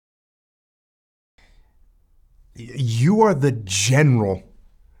You are the general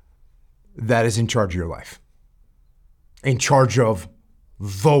that is in charge of your life, in charge of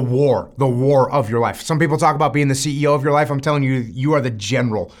the war of your life. Some people talk about being the CEO of your life. I'm telling you, you are the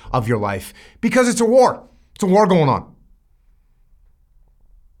general of your life because it's a war. It's a war going on.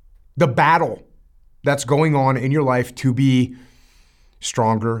 The battle that's going on in your life to be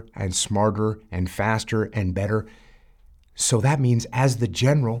stronger and smarter and faster and better. So that means as the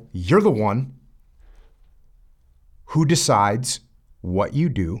general, you're the one who decides what you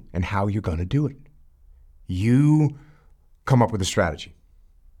do and how you're going to do it. You come up with a strategy.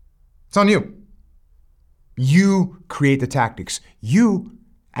 It's on you. You create the tactics. You,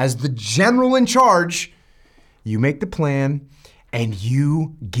 as the general in charge, you make the plan and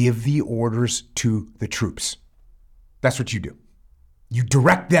you give the orders to the troops. That's what you do. You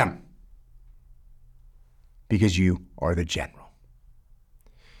direct them because you are the general.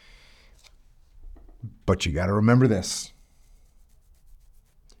 But you got to remember this.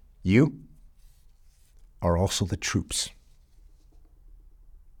 You are also the troops.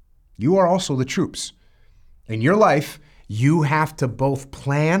 You are also the troops. In your life, you have to both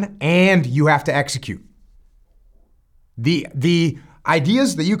plan and you have to execute. The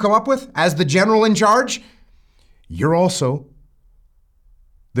ideas that you come up with as the general in charge, you're also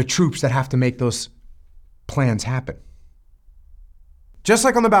the troops that have to make those plans happen. Just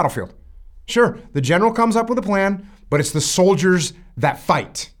like on the battlefield. Sure, the general comes up with a plan, but it's the soldiers that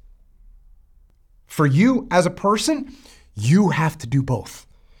fight. For you as a person, you have to do both.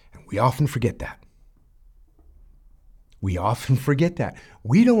 And we often forget that. We often forget that.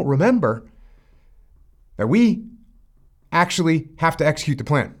 We don't remember that we actually have to execute the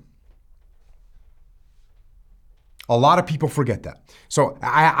plan. A lot of people forget that. So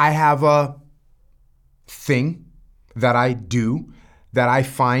I have a thing that I do that I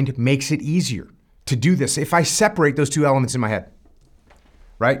find makes it easier to do this if I separate those two elements in my head,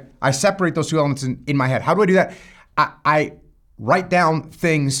 right? I separate those two elements in my head. How do I do that? I write down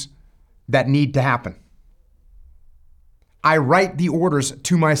things that need to happen. I write the orders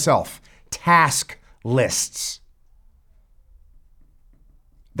to myself, task lists.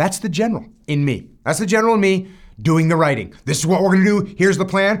 That's the general in me. That's the general in me doing the writing. This is what we're going to do. Here's the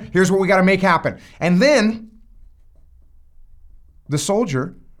plan. Here's what we got to make happen. And then the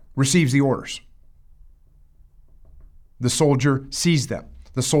soldier receives the orders. The soldier sees them.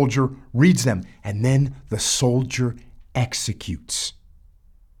 The soldier reads them. And then the soldier executes.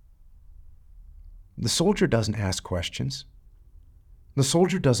 The soldier doesn't ask questions. The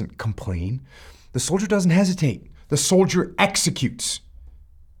soldier doesn't complain. The soldier doesn't hesitate. The soldier executes.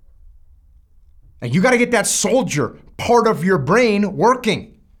 And you got to get that soldier part of your brain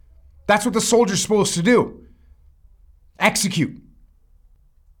working. That's what the soldier's supposed to do. Execute.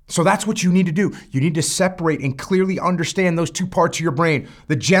 So that's what you need to do. You need to separate and clearly understand those two parts of your brain,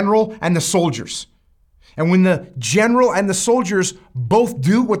 the general and the soldiers. And when the general and the soldiers both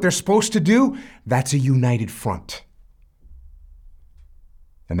do what they're supposed to do, that's a united front.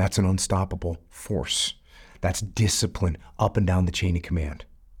 And that's an unstoppable force. That's discipline up and down the chain of command.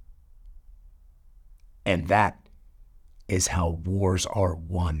 And that is how wars are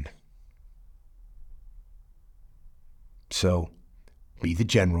won. So be the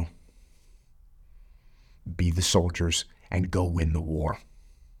general, be the soldiers, and go win the war.